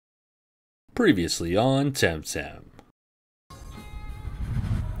Previously on Temtem.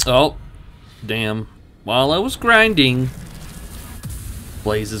 Oh, damn. While I was grinding,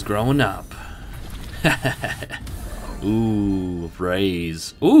 Blaze is growing up. Ooh,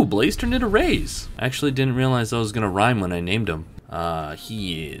 Raise. Ooh, Blaze turned into Raise. I actually didn't realize that was gonna rhyme when I named him.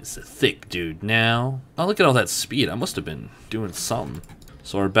 He is a thick dude now. Oh, look at all that speed. I must have been doing something.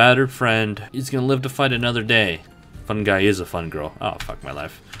 So our battered friend, he's gonna live to fight another day. Fun guy is a fun girl. Oh, fuck my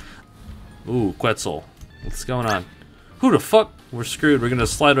life. Ooh, Quetzal. What's going on? Who the fuck? We're screwed. We're gonna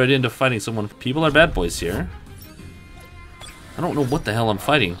slide right into fighting someone. People are bad boys here. I don't know what the hell I'm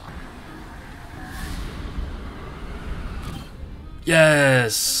fighting.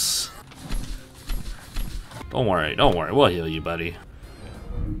 Yes! Don't worry, we'll heal you, buddy.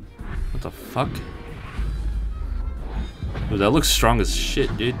 What the fuck? Ooh, that looks strong as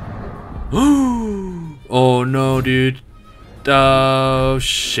shit, dude. Oh no, dude. Oh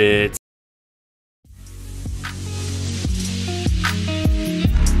shit.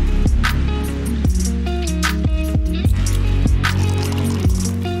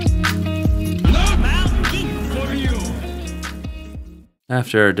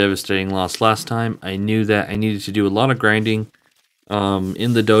 After our devastating loss last time, I knew that I needed to do a lot of grinding.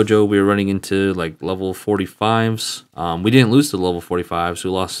 In the dojo, we were running into like level 45s. We didn't lose to the level 45s, we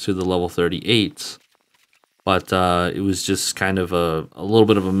lost to the level 38s. But it was just kind of a little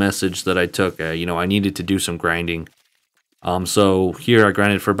bit of a message that I took. You know, I needed to do some grinding. So here I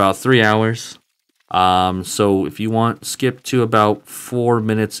grinded for about 3 hours. So if you want, skip to about 4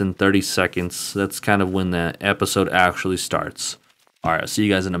 minutes and 30 seconds. That's kind of when the episode actually starts. Alright, I'll see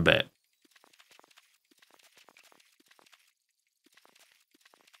you guys in a bit.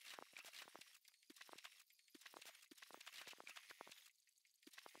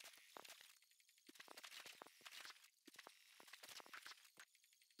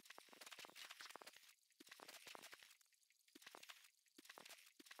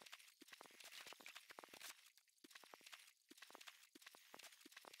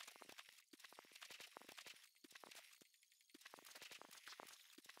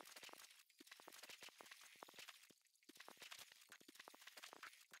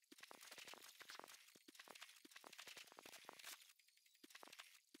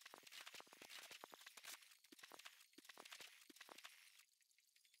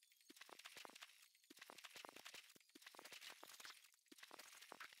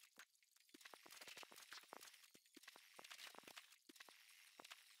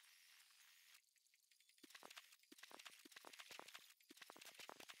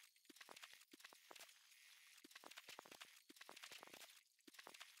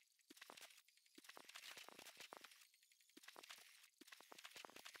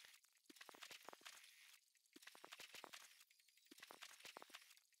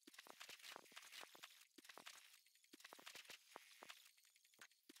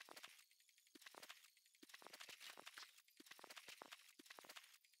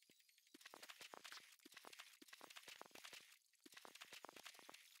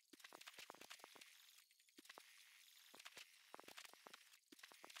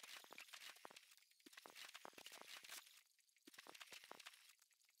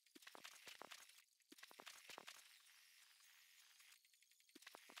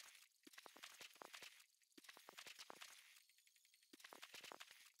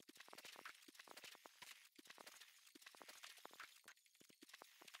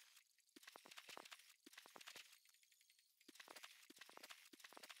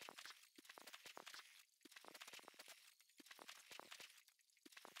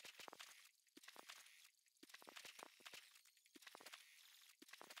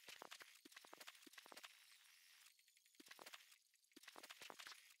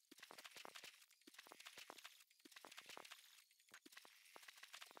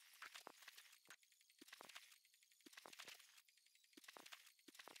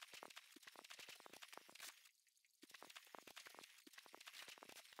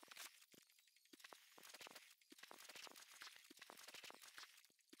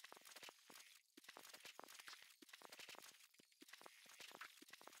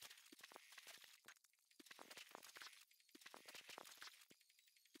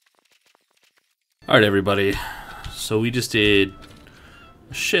 Alright everybody, so we just did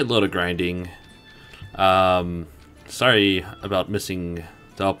a shitload of grinding. Sorry about missing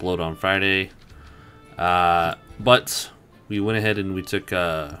the upload on Friday, but we went ahead and we took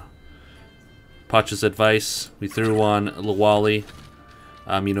Pacha's advice. We threw on Lawali,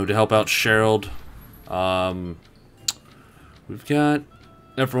 you know, to help out Cheryl. We've got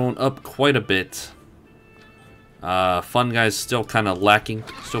everyone up quite a bit. Fun guy's still kind of lacking,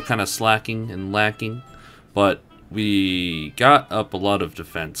 still kind of slacking and lacking, but we got up a lot of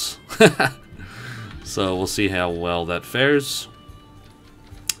defense. So we'll see how well that fares.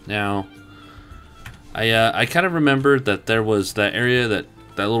 Now, I kind of remember that there was that area, that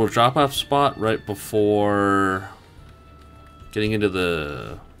little drop-off spot right before getting into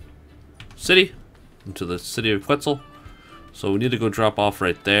the city of Quetzal. So we need to go drop off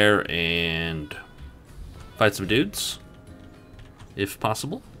right there and fight some dudes, if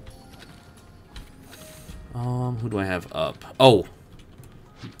possible. Who do I have up? Oh,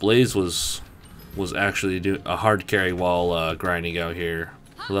 Blaze was actually doing a hard carry while grinding out here,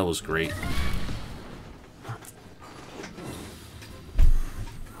 so that was great.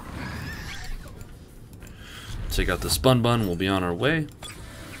 Take out the Spun Bun, we'll be on our way.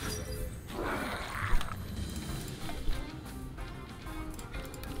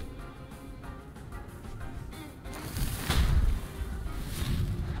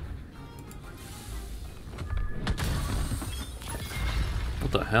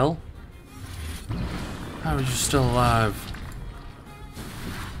 What the hell? How are you still alive?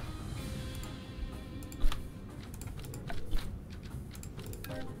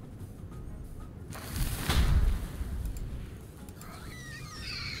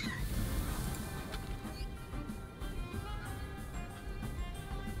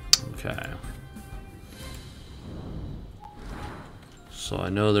 Okay. So I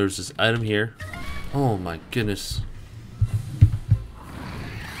know there's this item here. Oh my goodness.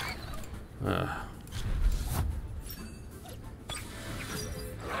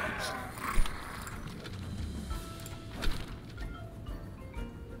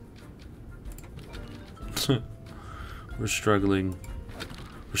 We're struggling.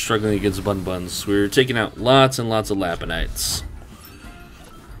 We're struggling against Bun Buns. We're taking out lots and lots of Lapinites.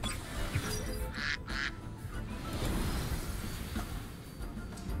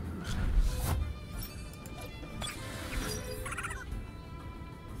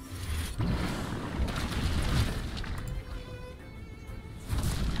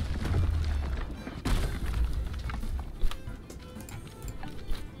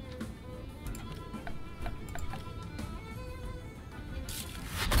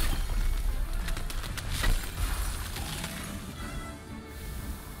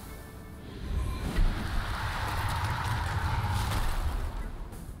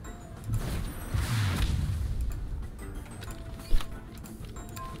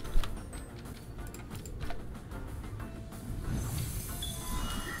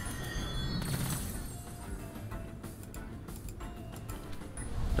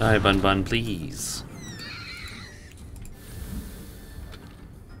 Die, Bun Bun, please.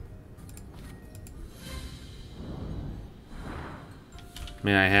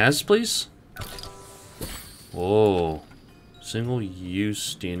 May I has, please? Whoa.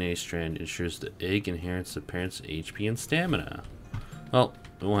 Single-use DNA strand ensures the egg inherits the parent's HP and stamina. Well,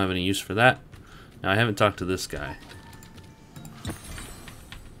 we won't have any use for that. Now, I haven't talked to this guy.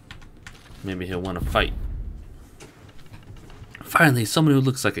 Maybe he'll want to fight. Finally, someone who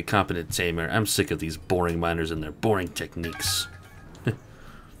looks like a competent tamer. I'm sick of these boring miners and their boring techniques.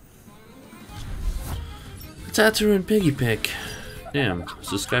 Tattoo and Piggy Pick. Damn, is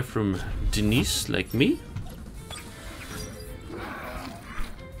this guy from Denise like me?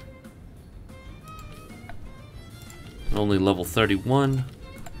 Only level 31.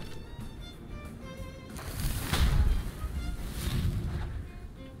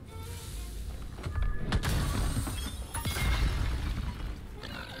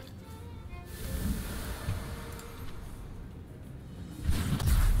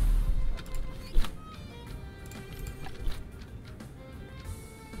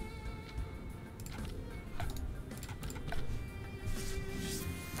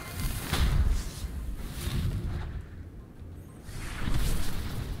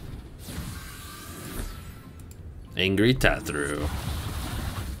 Angry Tathru.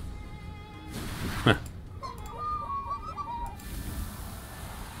 Huh.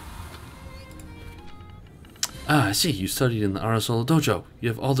 Ah, I see. You studied in the Arasolo Dojo. You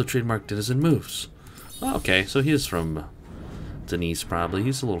have all the trademark denizen moves. Oh, okay, so he is from Denise, probably.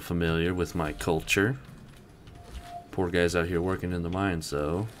 He's a little familiar with my culture. Poor guy's out here working in the mines,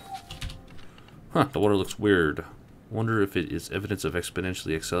 though. Huh, the water looks weird. Wonder if it is evidence of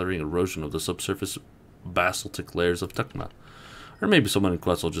exponentially accelerating erosion of the subsurface basaltic layers of Tukma. Or maybe someone in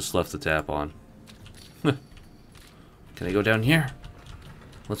Quetzal just left the tap on. Can I go down here?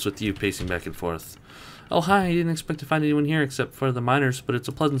 What's with you pacing back and forth? Oh, hi, I didn't expect to find anyone here except for the miners, but it's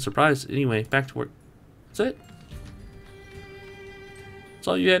a pleasant surprise. Anyway, back to work. That's it? That's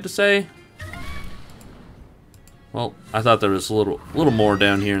all you had to say? Well, I thought there was a little more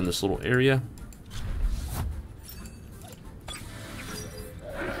down here in this little area.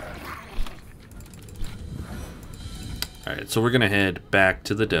 Alright, so we're gonna head back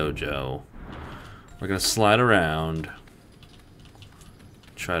to the dojo. We're gonna slide around.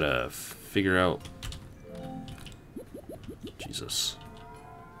 Try to figure out... Jesus.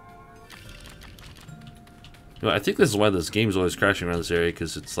 I think this is why this game's always crashing around this area,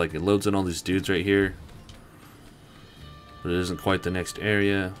 because it's like it loads in all these dudes right here. But it isn't quite the next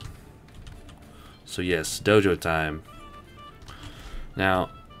area. So yes, dojo time.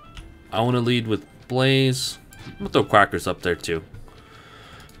 Now, I want to lead with Blaze. I'm going to throw Quackers up there too.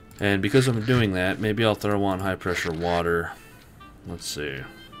 And because I'm doing that, maybe I'll throw on high pressure water. Let's see.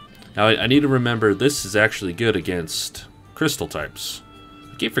 Now I need to remember this is actually good against crystal types.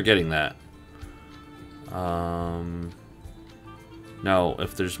 I keep forgetting that. Now,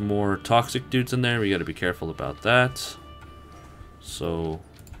 if there's more toxic dudes in there, we gotta be careful about that. So,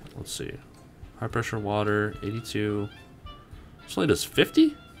 let's see. High pressure water, 82. This only does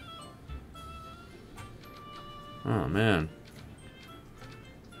 50? Oh, man.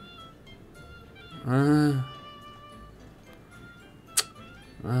 I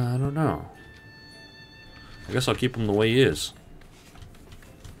don't know. I guess I'll keep him the way he is.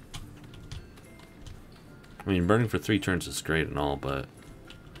 I mean, burning for 3 turns is great and all, but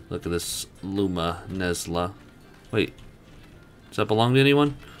look at this Luma Nuzlocke. Wait, does that belong to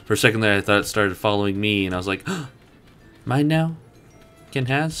anyone? For a second there, I thought it started following me, and I was like, mine now? Ken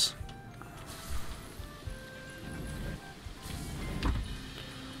has?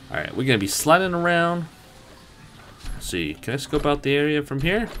 Alright, we're gonna be sliding around. Let's see, can I scope out the area from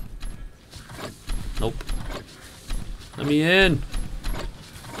here? Nope. Let me in!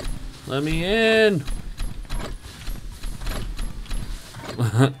 Let me in!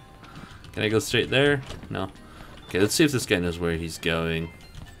 Can I go straight there? No. Okay, let's see if this guy knows where he's going.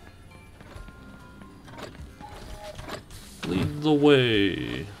 Lead the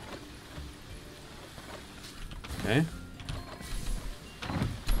way. Okay.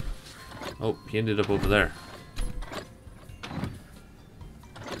 Oh, he ended up over there.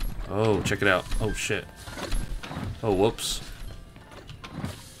 Oh, check it out. Oh, shit. Oh, whoops.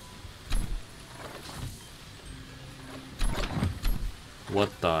 What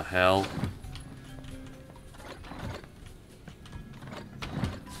the hell?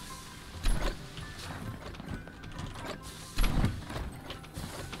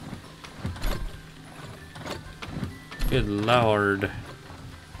 Good lord.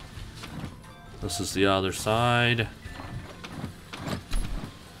 This is the other side.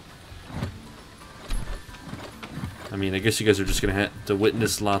 I mean, I guess you guys are just gonna have to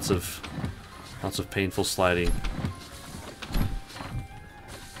witness lots of painful sliding.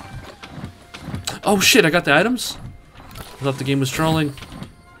 Oh shit, I got the items? I thought the game was trolling.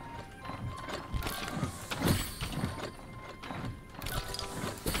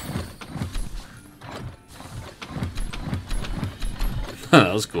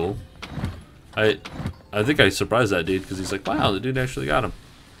 That was cool. I think I surprised that dude because he's like, wow, the dude actually got him.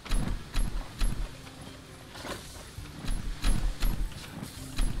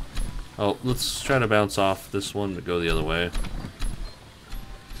 Oh, let's try to bounce off this one to go the other way.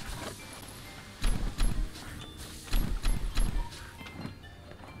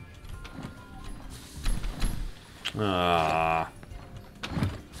 Ah.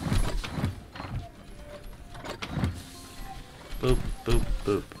 Boop, boop,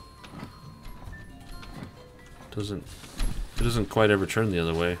 boop. It doesn't quite ever turn the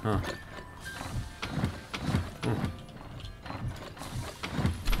other way, huh?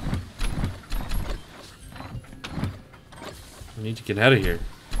 I need to get out of here.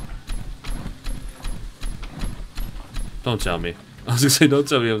 Don't tell me. I was gonna say, don't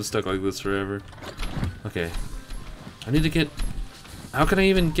tell me I'm stuck like this forever. Okay. I need to get... How can I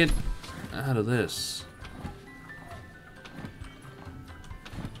even get out of this?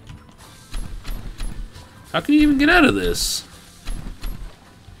 How can you even get out of this?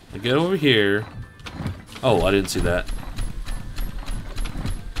 I get over here. Oh, I didn't see that.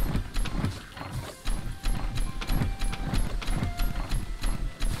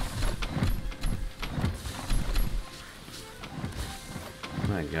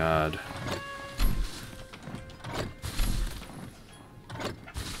 My God.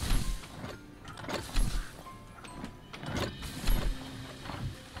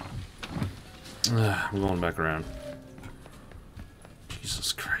 I'm going back around.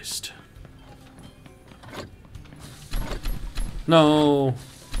 Jesus Christ. No!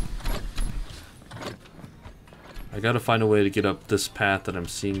 I gotta find a way to get up this path that I'm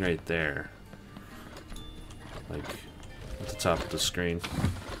seeing right there. like at the top of the screen.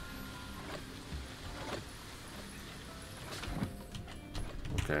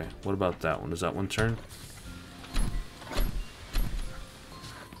 Okay, what about that one? Does that one turn?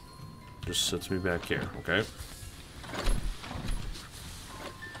 Just sets me back here, okay.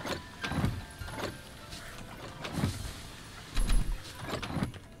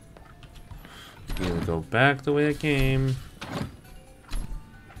 I'm gonna go back the way I came.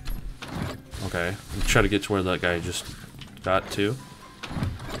 Okay, try to get to where that guy just got to.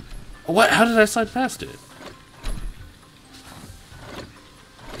 What? How did I slide past it?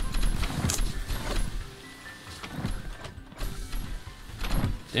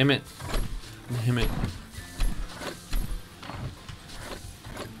 Damn it. Damn it.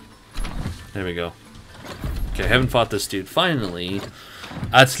 There we go. Okay, I haven't fought this dude. Finally,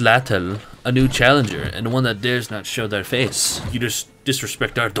 Atzlatl, a new challenger, and one that dares not show their face. You just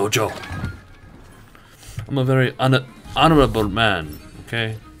disrespect our dojo. I'm a very honorable man,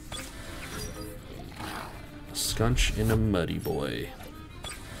 okay? A Skunch and a muddy boy.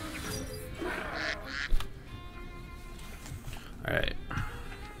 Alright.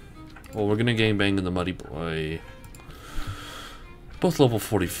 Well, we're gonna gangbang in the muddy boy. Both level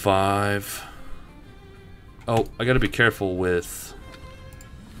 45. Oh, I gotta be careful with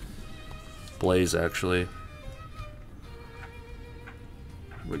Blaze, actually.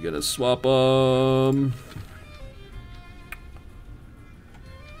 We're gonna swap them.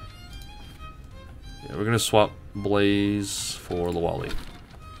 Yeah, we're gonna swap Blaze for Lawali.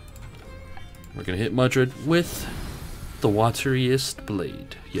 We're gonna hit Mudred with the wateriest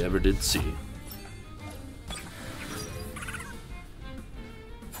blade you ever did see.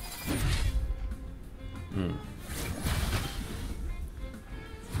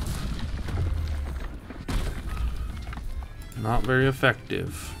 Not very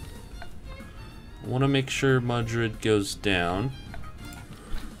effective. I want to make sure Mudred goes down.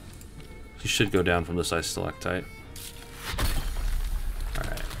 He should go down from this ice stalactite.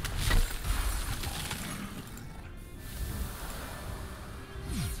 Alright.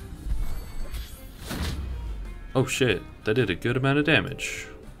 Oh shit, that did a good amount of damage.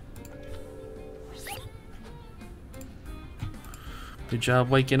 Good job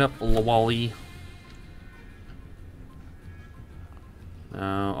waking up, Lawali.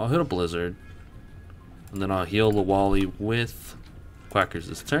 Now, I'll hit a blizzard. And then I'll heal Lawali with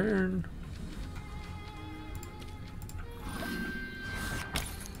Quackers' turn.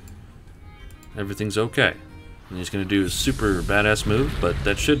 Everything's okay. And he's gonna do a super badass move, but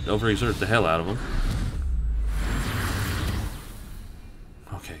that should overexert the hell out of him.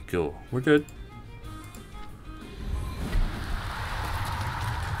 Okay, cool. We're good.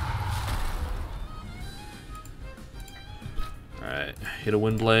 Alright, hit a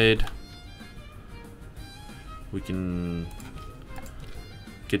Windblade. We can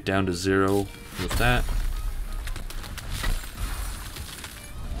get down to 0 with that.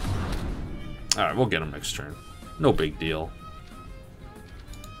 Alright, we'll get him next turn. No big deal.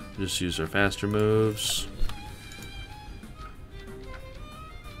 Just use our faster moves.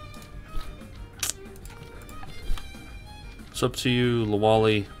 It's up to you,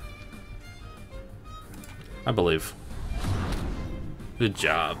 Lawali. I believe. Good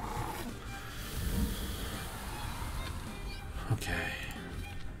job. Okay.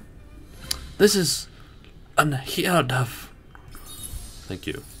 This is unheard of. Thank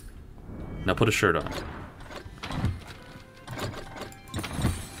you. Now put a shirt on.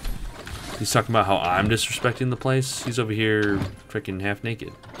 He's talking about how I'm disrespecting the place. He's over here freaking half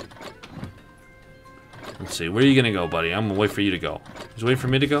naked. Let's see. Where are you gonna go, buddy? I'm gonna wait for you to go. He's waiting for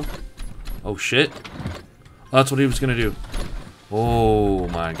me to go? Oh shit. Oh, that's what he was gonna do. Oh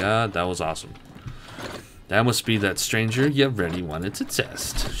my god, that was awesome. That must be that stranger you already wanted to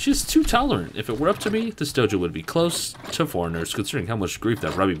test. She's too tolerant. If it were up to me, this dojo would be close to foreigners, considering how much grief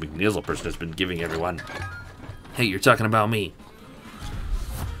that Robbie McNeil person has been giving everyone. Hey, you're talking about me.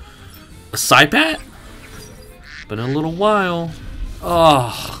 A Psypat? Been a little while.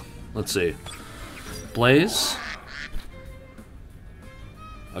 Oh, let's see. Blaze?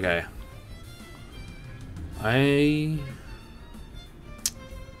 Okay. I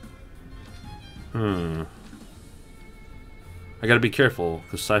gotta be careful,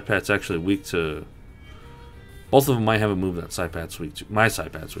 because Psypat's actually weak to... Both of them might have a move that Psypat's weak to. My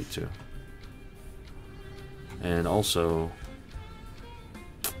Psypat's weak to. And also...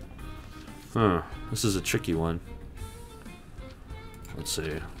 This is a tricky one. Let's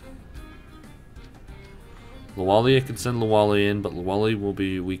see. Lawali, I can send Lawali in, but Lawali will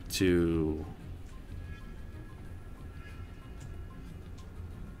be weak to...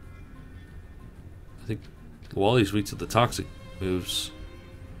 I think Wally's weak to the toxic moves.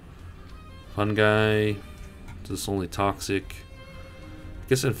 Fungi. This only toxic. I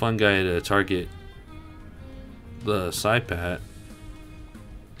guess in fungi to target the Psypat.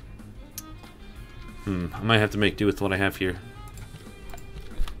 I might have to make do with what I have here.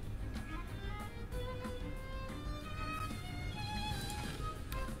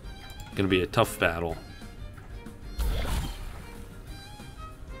 Gonna be a tough battle.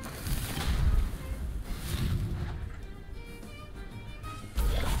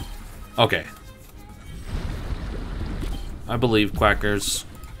 Okay. I believe, Quackers.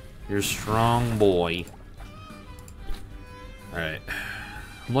 You're a strong boy. Alright.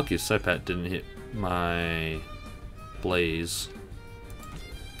 I'm lucky Psypat didn't hit my blaze.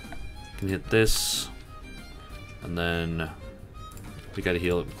 Can hit this. And then we gotta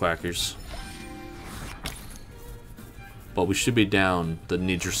heal it with Quackers. But we should be down the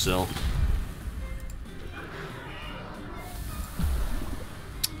Nidgersill.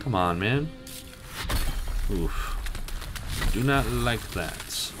 Come on, man. Oof. Do not like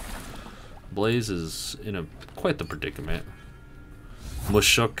that. Blaze is in a quite the predicament.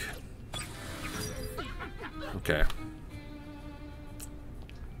 Mushuk. Okay.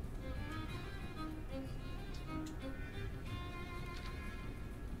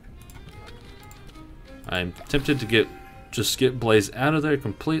 I'm tempted to just get Blaze out of there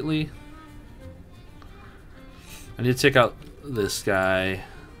completely. I need to take out this guy.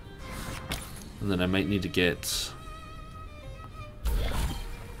 And then I might need to get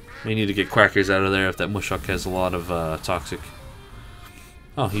Quackers out of there if that Mushuk has a lot of toxic.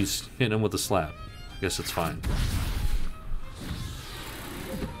 Oh, he's hitting him with a slap. I guess it's fine.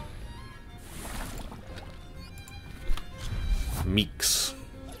 Meeks.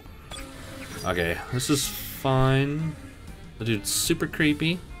 Okay, this is fine. The dude's super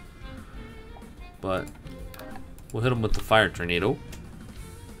creepy. But we'll hit him with the fire tornado.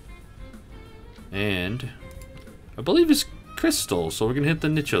 And I believe it's crystal, so we're gonna hit the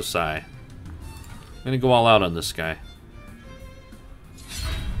Nichosai. I'm gonna go all out on this guy.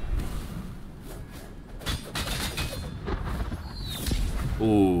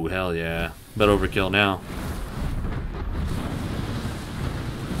 Ooh, hell yeah. Bet overkill now.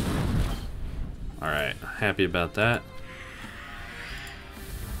 Alright, happy about that.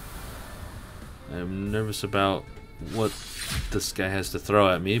 I'm nervous about what this guy has to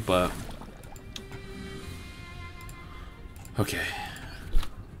throw at me, but okay.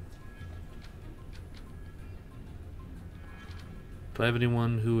 Do I have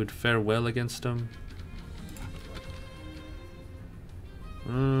anyone who would fare well against him?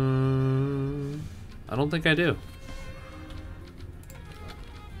 I don't think I do.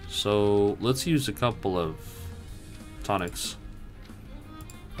 So let's use a couple of tonics.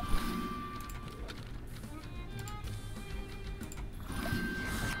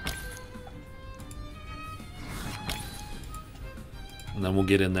 And then we'll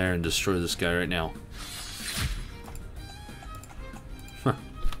get in there and destroy this guy right now. Huh.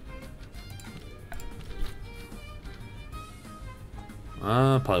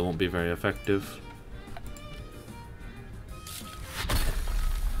 Probably won't be very effective.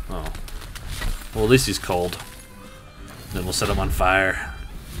 Oh. Well, at least he's cold. Then we'll set him on fire.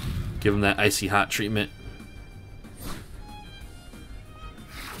 Give him that icy hot treatment.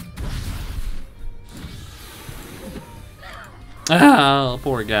 Ah,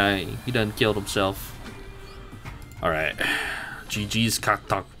 poor guy. He done killed himself. Alright. GG's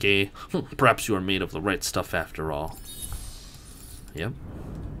Kaktake. Perhaps you are made of the right stuff after all. Yep.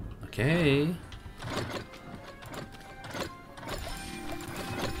 Okay.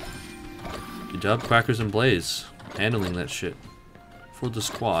 Good job, Quackers and Blaze. Handling that shit. For the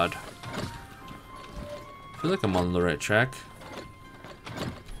squad. I feel like I'm on the right track.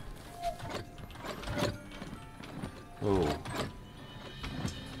 Oh.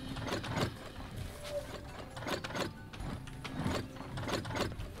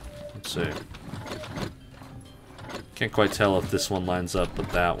 Let's see. Can't quite tell if this one lines up with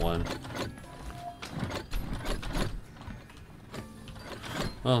that one.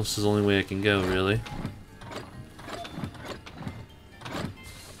 Well, this is the only way I can go, really.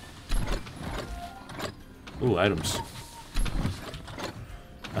 Ooh, items.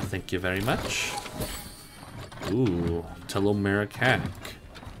 Thank you very much. Ooh, telomeric hack.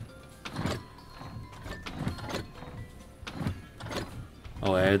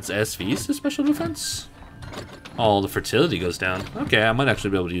 Oh, adds SVs to special defense? Oh, the fertility goes down. Okay, I might actually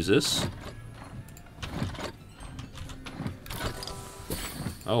be able to use this.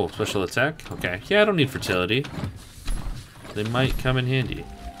 Oh, special attack? Okay. Yeah, I don't need fertility. They might come in handy.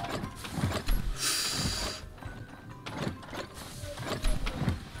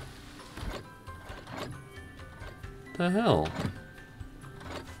 The hell?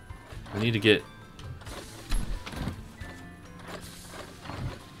 I need to get...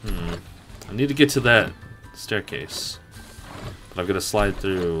 I need to get to that staircase. But I've got to slide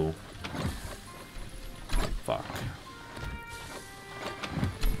through... Fuck.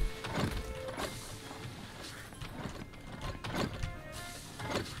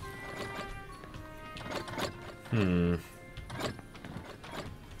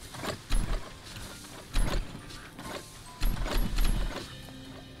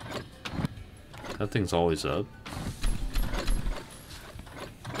 That thing's always up.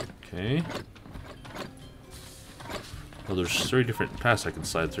 Okay. Well, there's 3 different paths I can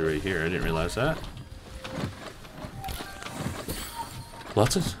slide through right here. I didn't realize that.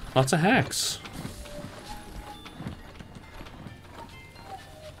 Lots of hacks.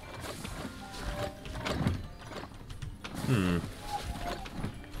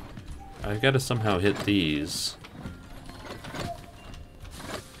 I gotta somehow hit these.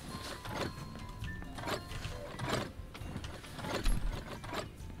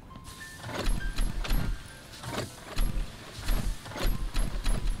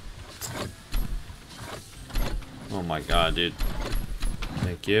 Oh my god, dude.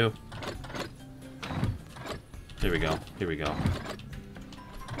 Thank you. Here we go. Here we go.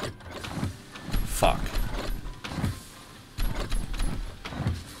 Fuck.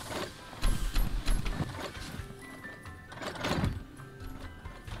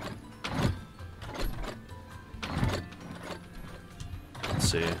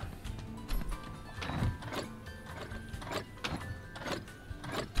 Let's see.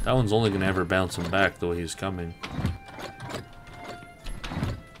 That one's only gonna ever bounce him back the way he's coming.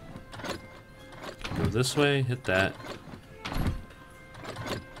 Go this way, hit that.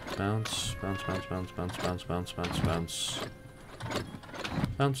 Bounce, bounce, bounce, bounce, bounce, bounce, bounce, bounce, bounce.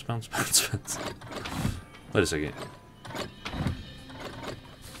 Bounce, bounce, bounce, bounce. Wait a second.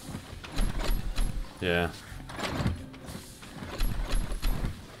 Yeah.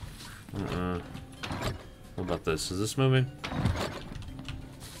 What about this? Is this moving?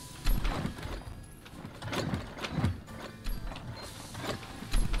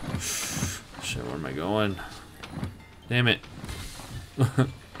 Shit, where am I going? Damn it. It's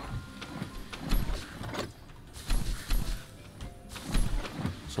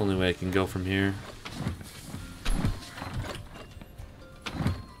the only way I can go from here.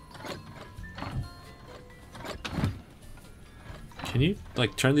 Can you,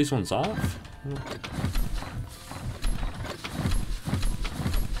 like, turn these ones off?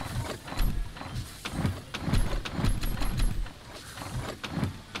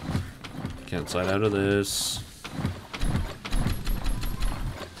 Can't slide out of this.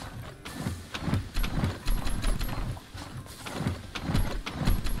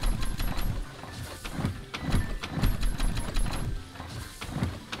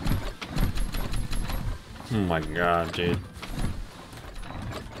 Oh my god, dude.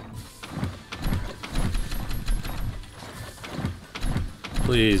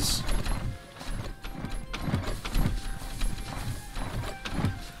 Please.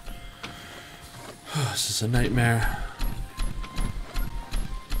 This is a nightmare.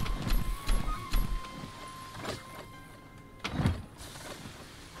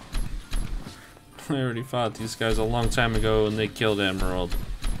 I already fought these guys a long time ago and they killed Emerald.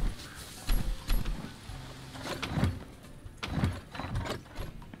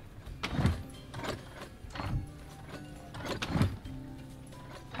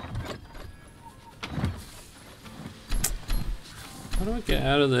 How do I get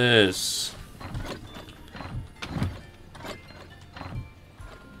out of this?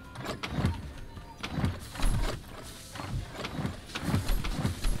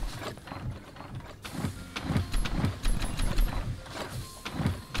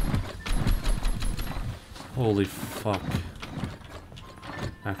 Holy fuck.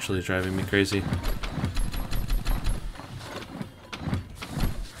 Actually driving me crazy.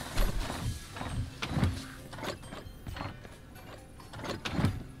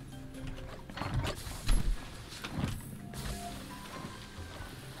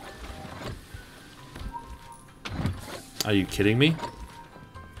 Are you kidding me?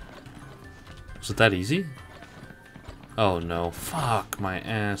 Was it that easy? Oh no. Fuck my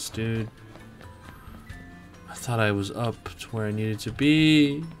ass, dude. I thought I was up to where I needed to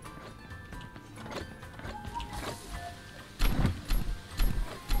be.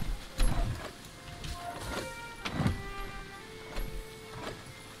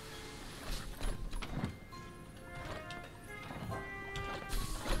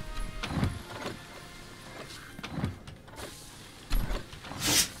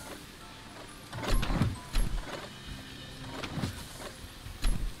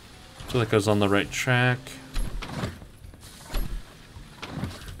 feel like I was on the right track.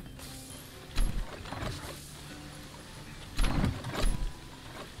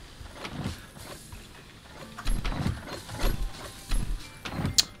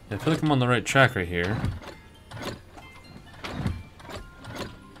 I feel like I'm on the right track right here.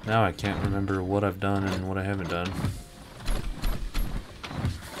 Now I can't remember what I've done and what I haven't done.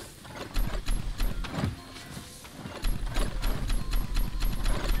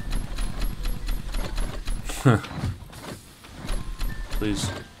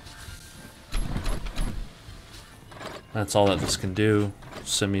 Please. That's all that this can do.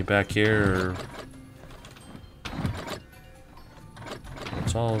 Send me back here, or...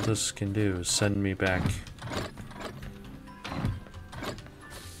 That's all this can do, is send me back.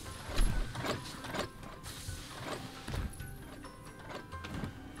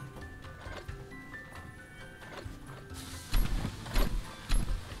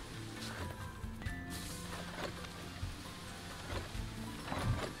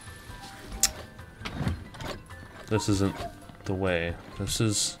 This isn't the way. This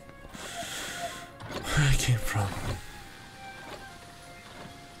is where I came from.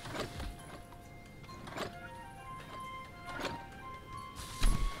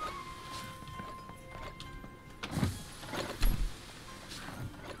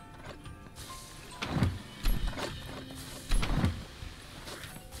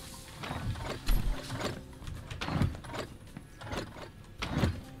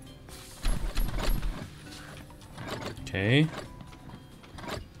 Okay.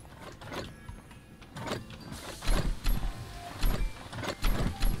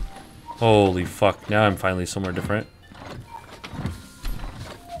 Holy fuck, now I'm finally somewhere different.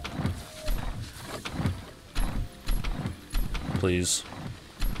 Please.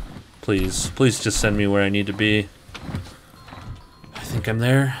 Please. Please just send me where I need to be. I think I'm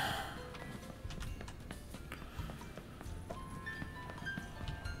there.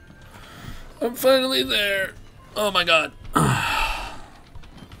 I'm finally there. Oh my god.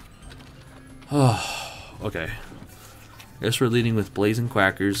 Oh, okay. Guess we're leading with blazing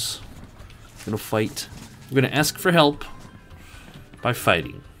quackers. Gonna fight. We're gonna ask for help by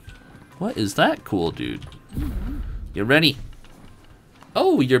fighting. What is that cool, dude? You ready?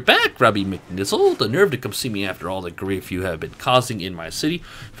 Oh, you're back, Robbie McNizzle. The nerve to come see me after all the grief you have been causing in my city,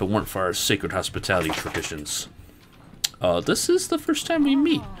 if it weren't for our sacred hospitality traditions. This is the first time we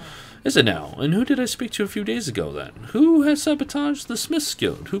meet. Is it now? And who did I speak to a few days ago, then? Who has sabotaged the Smith's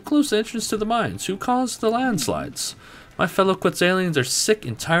Guild? Who closed the entrance to the mines? Who caused the landslides? My fellow Quetzalians are sick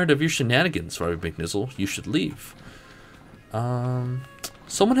and tired of your shenanigans, Robbie McNizzle. You should leave.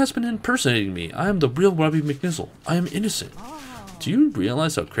 Someone has been impersonating me. I am the real Robbie McNizzle. I am innocent. Do you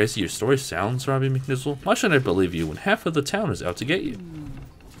realize how crazy your story sounds, Robbie McNizzle? Why should I believe you when half of the town is out to get you?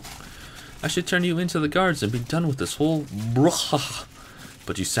 I should turn you into the guards and be done with this whole brouhaha.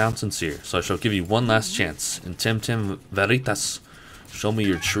 But you sound sincere, so I shall give you one last chance. In Temtem Veritas, show me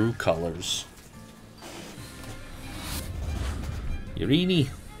your true colors. Irini.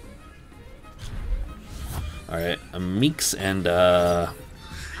 Alright, I'm Meeks, and I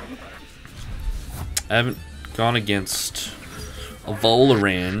haven't gone against a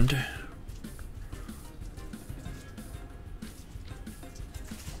Volarand.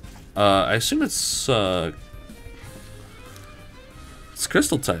 I assume it's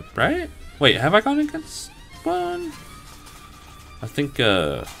crystal type, right? Wait, have I gone against one? I think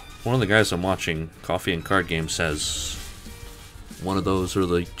one of the guys I'm watching, Coffee and Card Game, says one of those, or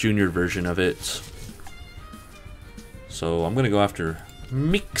the junior version of it. So I'm gonna go after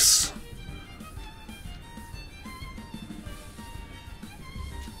Mix.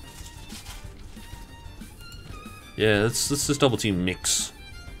 Yeah, let's just double team Mix.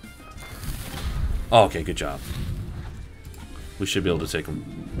 Oh, okay, good job. We should be able to take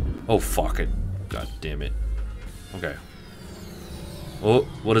him. Oh, fuck it. God damn it. Okay. Oh,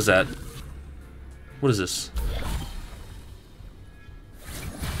 what is that? What is this?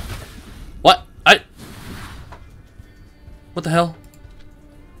 What? What the hell?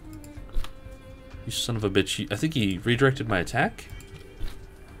 You son of a bitch. I think he redirected my attack?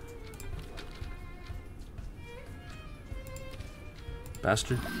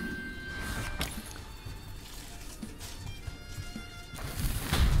 Bastard.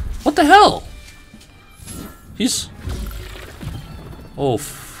 What the hell? He's... Oh,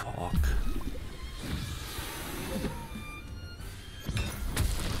 fuck.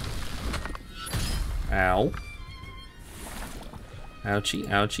 Ow. Ouchie,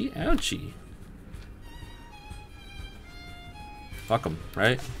 ouchie, ouchie. Fuck him,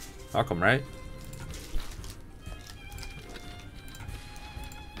 right? Fuck him, right?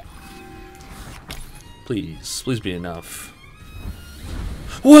 Please, please be enough.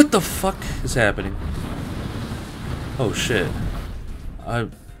 What the fuck is happening? Oh shit. I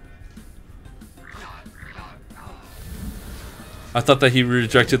thought that he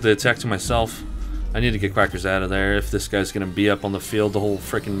rejected the attack to myself. I need to get Quackers out of there if this guy's gonna be up on the field the whole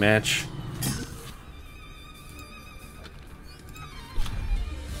freaking match.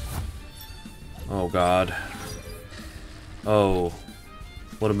 Oh god. Oh.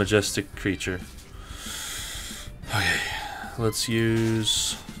 What a majestic creature. Okay. Let's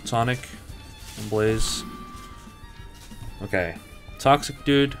use Tonic and Blaze. Okay. Toxic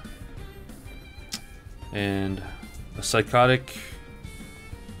dude. And a Psychotic.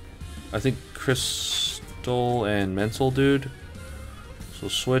 I think Crystal and Mental dude. So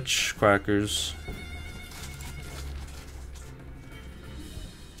switch Quackers.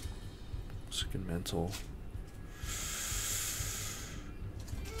 Second Mental.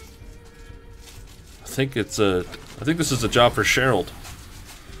 I think this is a job for Cheryl.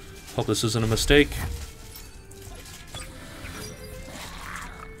 Hope this isn't a mistake.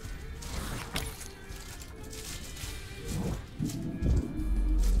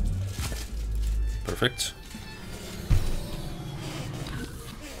 Perfect.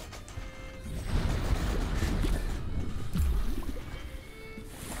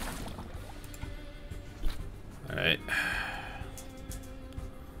 Alright.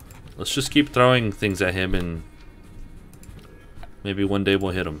 Let's just keep throwing things at him and maybe one day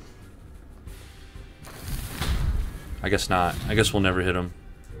we'll hit him. I guess not. I guess we'll never hit him.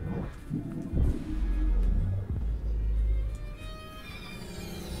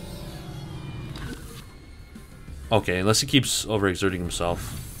 Okay, unless he keeps overexerting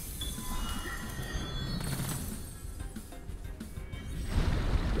himself.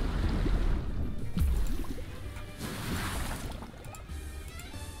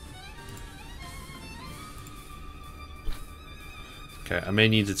 Okay, I may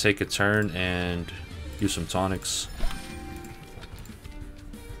need to take a turn and use some tonics.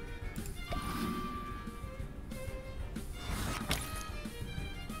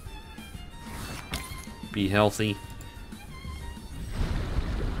 Be healthy.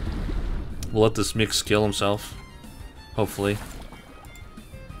 We'll let this mix kill himself. Hopefully.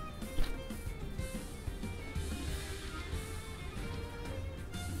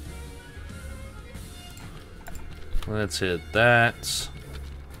 Let's hit that.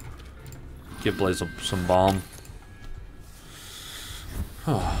 Give Blaze some bomb.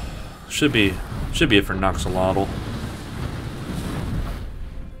 Oh, should be it for Noxolotl.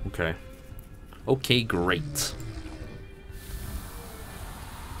 Okay. Okay, great.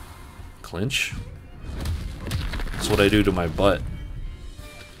 Clinch? That's what I do to my butt.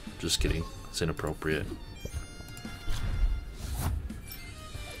 Just kidding. It's inappropriate.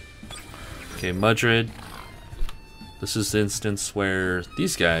 Okay, Mudred. This is the instance where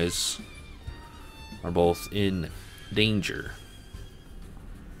these guys are both in danger.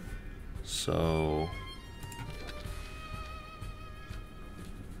 So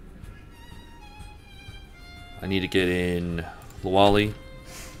I need to get in Luwali.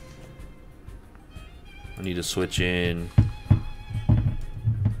 I need to switch in,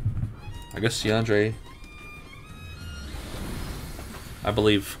 I guess, Deandre. I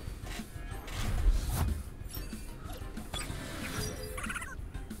believe.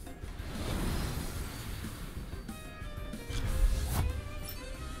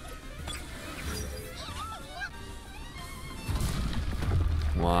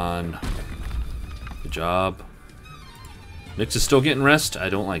 Come on. Good job. Nyx is still getting rest. I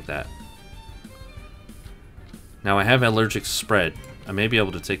don't like that. Now I have allergic spread. I may be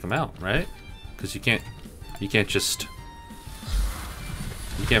able to take him out, right? Because you can't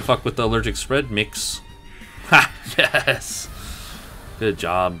fuck with the allergic spread mix. Ha! Yes! Good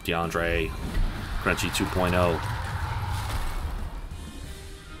job, Deandre. Crunchy 2.0.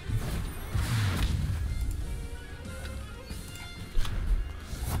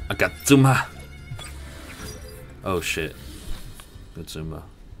 Agatsuma! Oh shit. Agatsuma.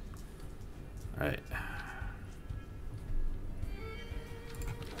 Alright.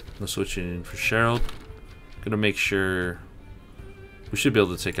 I'm switching in for Cheryl. Gonna make sure we should be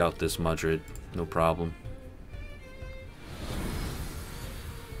able to take out this Mudred, no problem.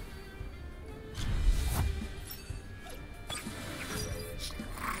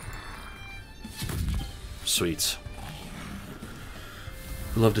 Sweet.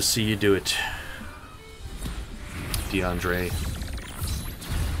 Love to see you do it, Deandre.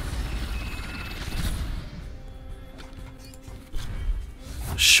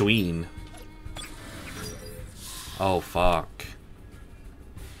 Schween. Oh fuck.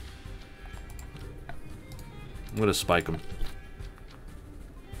 I'm gonna spike him.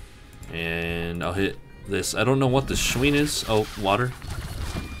 And I'll hit this. I don't know what the Schween is. Oh, water.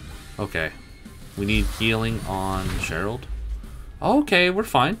 Okay. We need healing on Gerald. Okay, we're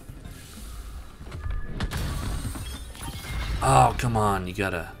fine. Oh, come on. You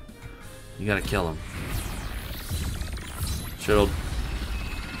gotta kill him. Gerald.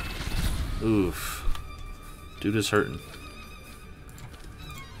 Oof. Dude is hurting.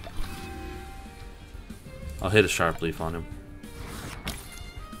 I'll hit a sharp leaf on him.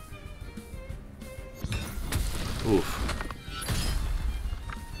 Oof.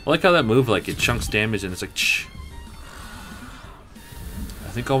 I like how that move, like, it chunks damage and it's like, shh. I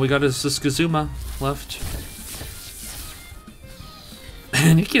think all we got is this Kazuma left.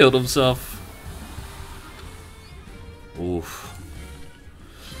 And he killed himself. Oof.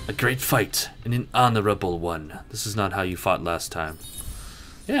 A great fight, and an honorable one. This is not how you fought last time.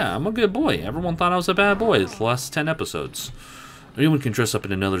 Yeah, I'm a good boy. Everyone thought I was a bad boy the last 10 episodes. Anyone can dress up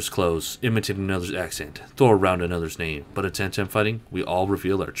in another's clothes, imitate another's accent, throw around another's name. But at Temtem fighting, we all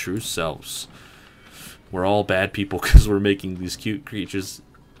reveal our true selves. We're all bad people because we're making these cute creatures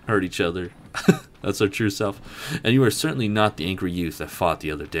hurt each other. That's our true self. And you are certainly not the angry youth that fought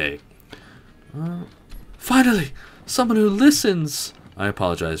the other day. Finally! Someone who listens! I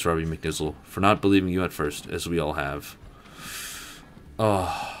apologize, Robbie McNizzle, for not believing you at first, as we all have.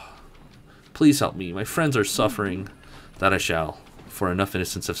 Oh, please help me. My friends are suffering. That I shall, for enough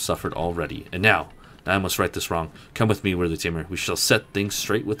innocents have suffered already. And now I must right this wrong. Come with me, worthy tamer. We shall set things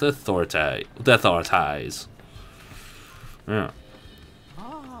straight with authorities. Yeah.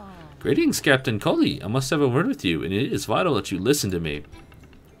 Greetings, Captain Coley. I must have a word with you, and it is vital that you listen to me.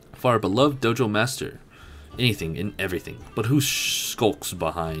 For our beloved dojo master. Anything and everything. But who skulks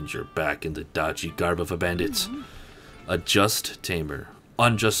behind your back in the dodgy garb of a bandit? A just tamer,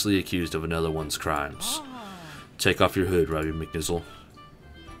 unjustly accused of another one's crimes. Take off your hood, Robbie McNizzle.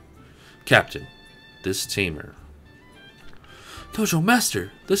 Captain, this tamer. Dojo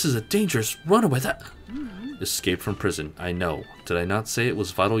master, this is a dangerous runaway that... Escaped from prison, I know. Did I not say it was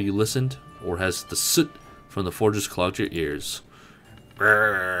vital you listened? Or has the soot from the forges clogged your ears?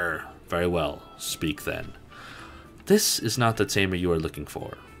 Brrr. Very well, speak then. This is not the tamer you are looking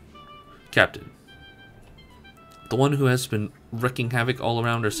for. Captain. The one who has been wreaking havoc all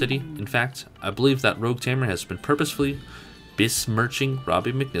around our city. In fact, I believe that rogue tamer has been purposefully besmirching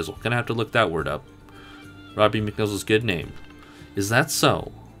Robbie McNizzle. Gonna have to look that word up. Robbie McNizzle's good name. Is that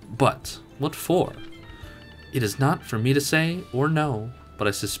so? But, what for? It is not for me to say or know, but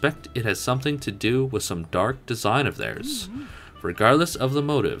I suspect it has something to do with some dark design of theirs. Regardless of the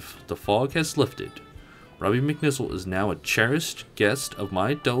motive, the fog has lifted. Robbie McNizzle is now a cherished guest of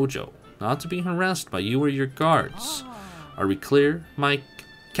my dojo, not to be harassed by you or your guards. Are we clear, my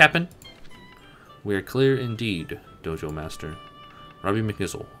captain? We are clear indeed, dojo master. Robbie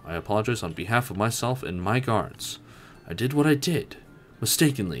McNizzle, I apologize on behalf of myself and my guards. I did what I did,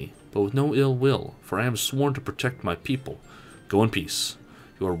 mistakenly, but with no ill will, for I am sworn to protect my people. Go in peace.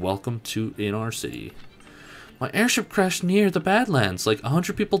 You are welcome in our city. My airship crashed near the Badlands. Like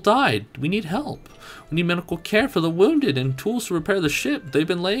 100 people died. We need help. We need medical care for the wounded and tools to repair the ship. They've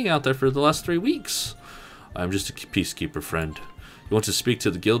been laying out there for the last 3 weeks. I'm just a peacekeeper, friend. You want to speak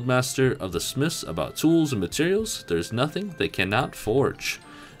to the guildmaster of the smiths about tools and materials? There's nothing they cannot forge.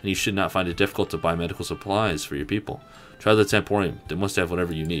 And you should not find it difficult to buy medical supplies for your people. Try the Temporium. They must have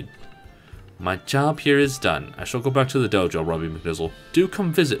whatever you need. My job here is done. I shall go back to the dojo, Robbie McNizzle. Do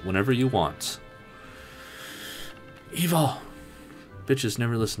come visit whenever you want. Evil! Bitches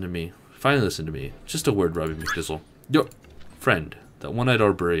never listen to me. Finally listen to me. Just a word, Robbie McNizzle. Your friend, that one-eyed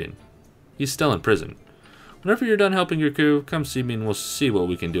Arborian. He's still in prison. Whenever you're done helping your crew, come see me and we'll see what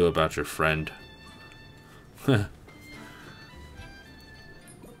we can do about your friend.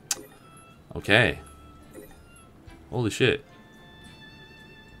 Okay. Holy shit.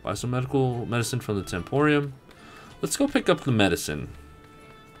 Buy some medicine from the Temporium. Let's go pick up the medicine.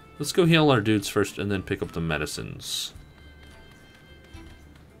 Let's go heal our dudes first and then pick up the medicines.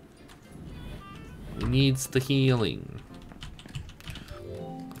 He needs the healing.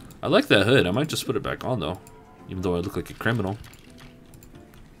 I like that hood. I might just put it back on though. Even though I look like a criminal.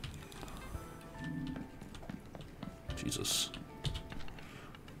 Jesus.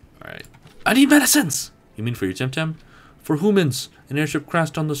 Alright. I need medicines! You mean for your Temtem? For humans. An airship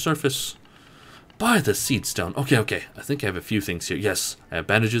crashed on the surface. Buy the seed stone. Okay. I think I have a few things here. Yes, I have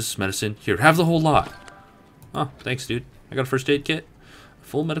bandages, medicine. Here, have the whole lot. Oh, thanks, dude. I got a first aid kit. A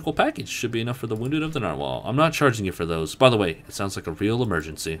full medical package should be enough for the wounded of the narwhal. I'm not charging you for those. By the way, it sounds like a real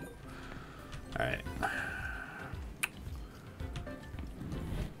emergency. Alright.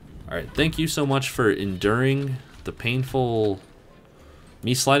 Alright, thank you so much for enduring the painful...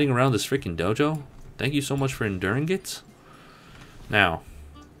 me sliding around this freaking dojo. Thank you so much for enduring it. Now,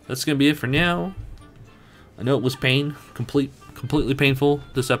 that's going to be it for now. I know it was completely painful,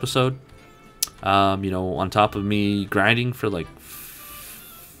 this episode. You know, on top of me grinding for like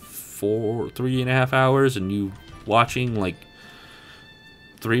 3.5 hours and you watching like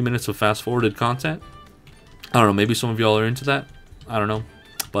 3 minutes of fast forwarded content. I don't know, maybe some of y'all are into that. I don't know.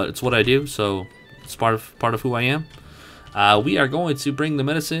 But it's what I do, so it's part of who I am. We are going to bring the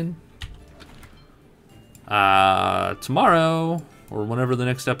medicine tomorrow, or whenever the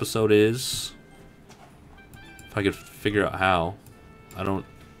next episode is. If I could figure out how. I don't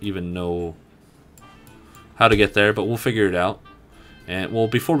even know how to get there, but we'll figure it out. And, well,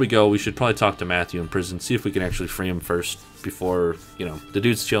 before we go, we should probably talk to Matthew in prison, see if we can actually free him first before, you know, the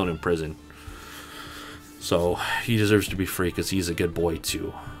dude's chilling in prison. So, he deserves to be free because he's a good boy,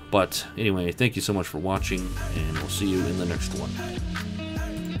 too. But, anyway, thank you so much for watching, and we'll see you in the next one.